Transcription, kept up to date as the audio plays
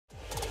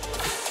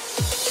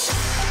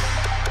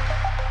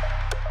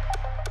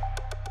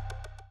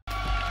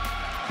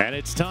And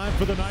it's time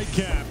for the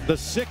nightcap. The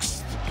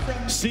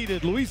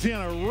 6th-seeded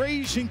Louisiana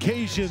Ragin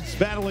Cajuns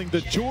battling the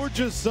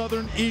Georgia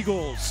Southern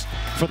Eagles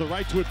for the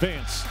right to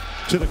advance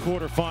to the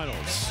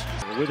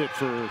quarterfinals. With it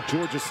for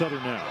Georgia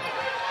Southern now.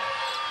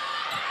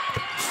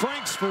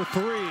 Franks for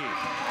 3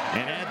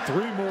 and add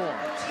 3 more.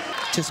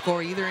 To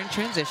score either in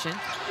transition.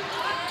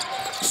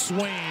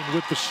 Swain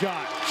with the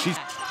shot.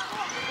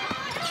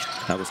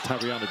 That was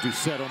Nekia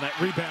Jones on that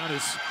rebound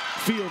as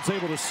Fields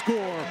able to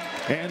score,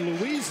 and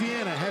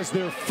Louisiana has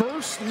their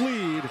first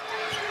lead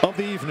of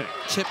the evening.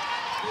 Chip.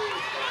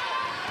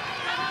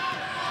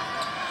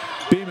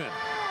 Beeman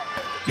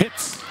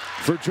hits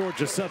for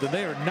Georgia Southern.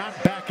 They are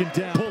not backing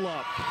down. Pull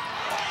up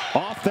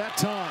off that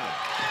time.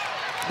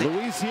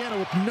 Louisiana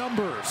with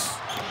numbers.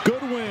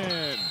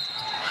 Goodwin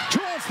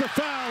draws the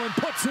foul and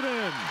puts it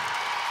in.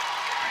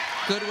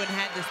 Goodwin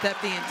had to step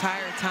the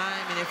entire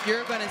time, and if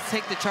you're going to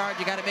take the charge,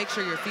 you got to make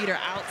sure your feet are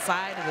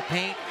outside of the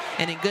paint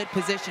and in good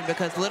position,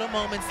 because little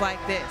moments like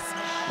this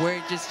where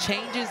it just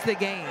changes the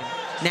game.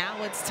 Now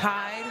it's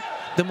tied,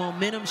 the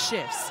momentum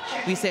shifts.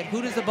 We said,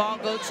 who does the ball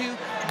go to?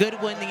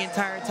 Goodwin the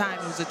entire time.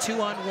 It was a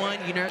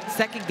 2-on-1, you know,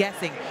 second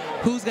guessing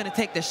who's going to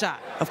take the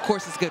shot. Of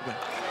course it's Goodwin.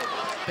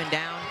 Up and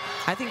down.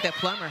 I think that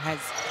Plummer has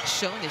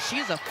shown that she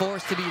is a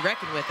force to be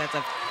reckoned with. That's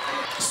a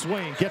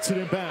Swain gets it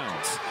in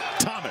bounds.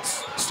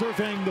 Thomas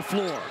surveying the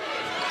floor.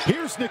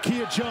 Here's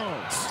Nekia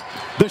Jones.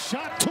 The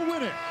shot to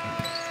win it.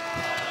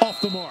 Off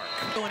the mark.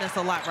 Doing us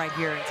a lot right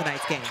here in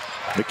tonight's game.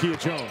 Nekia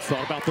Jones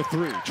thought about the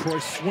 3. Troy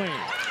Swain,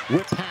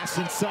 whip pass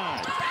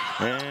inside.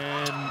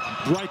 And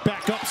right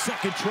back up.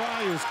 Second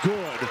try is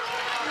good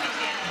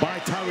by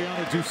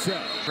Nekia Jones.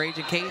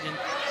 Ragin Cajun.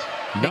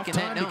 Enough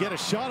time to get a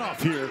shot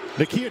off here.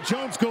 Nekia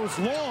Jones goes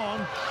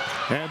long,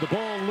 and the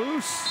ball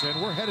loose, and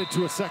we're headed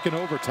to a second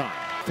overtime.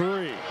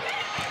 3.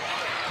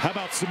 How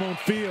about Simone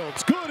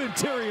Fields? Good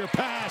interior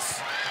pass,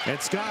 and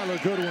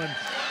Skylar Goodwin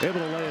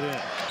able to lay it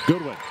in.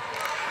 Goodwin,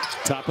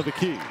 top of the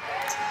key.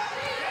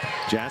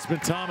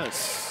 Jasmine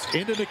Thomas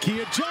into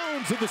Nekia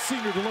Jones, and the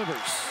senior delivers.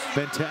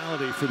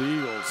 Mentality for the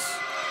Eagles.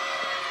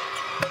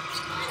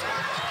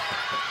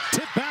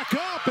 Tip back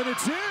up, and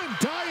it's in.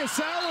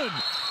 Dias-Allen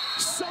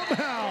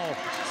somehow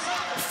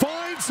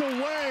finds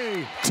a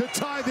way to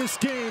tie this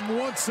game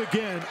once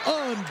again.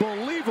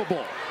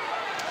 Unbelievable.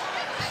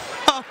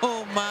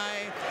 Oh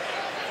my.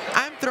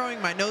 I'm throwing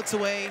my notes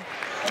away.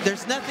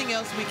 There's nothing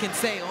else we can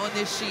say on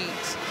this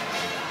sheet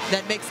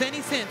that makes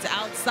any sense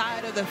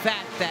outside of the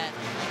fact that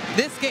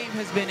this game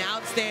has been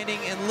outstanding,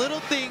 and little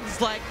things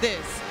like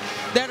this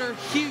that are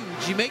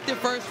huge. You make the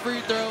first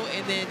free throw,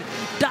 and then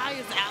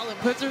Dias-Allen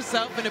puts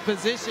herself in a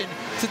position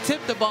to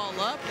tip the ball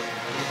up.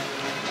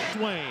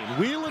 Swain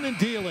wheeling and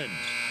dealing.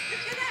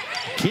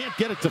 Can't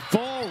get it to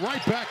fall.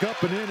 Right back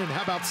up and in. And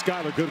how about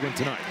Skylar Goodwin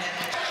tonight?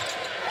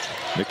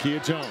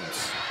 Nekia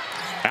Jones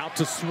out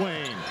to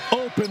Swain.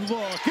 Open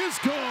look is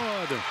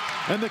good.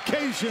 And the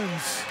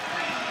Cajuns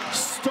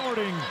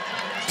starting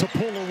to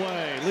pull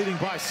away, leading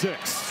by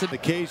 6. The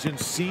Cajuns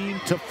seem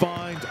to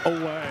find a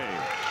way.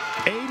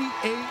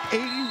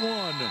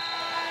 88-81.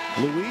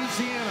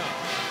 Louisiana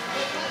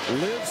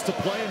lives to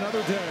play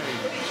another day.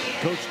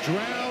 Coach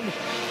Drown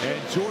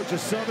and Georgia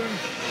Southern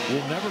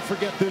will never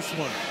forget this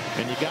one.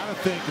 And you got to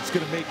think it's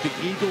going to make the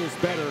Eagles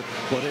better,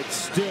 but it's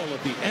still,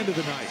 at the end of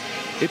the night,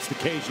 it's the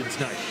Cajuns'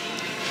 night.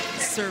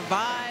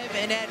 Survive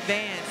and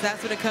advance.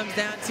 That's what it comes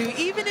down to,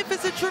 even if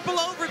it's a triple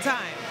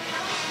overtime.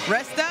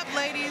 Rest up,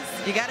 ladies.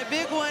 You got a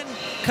big one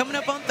coming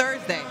up on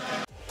Thursday.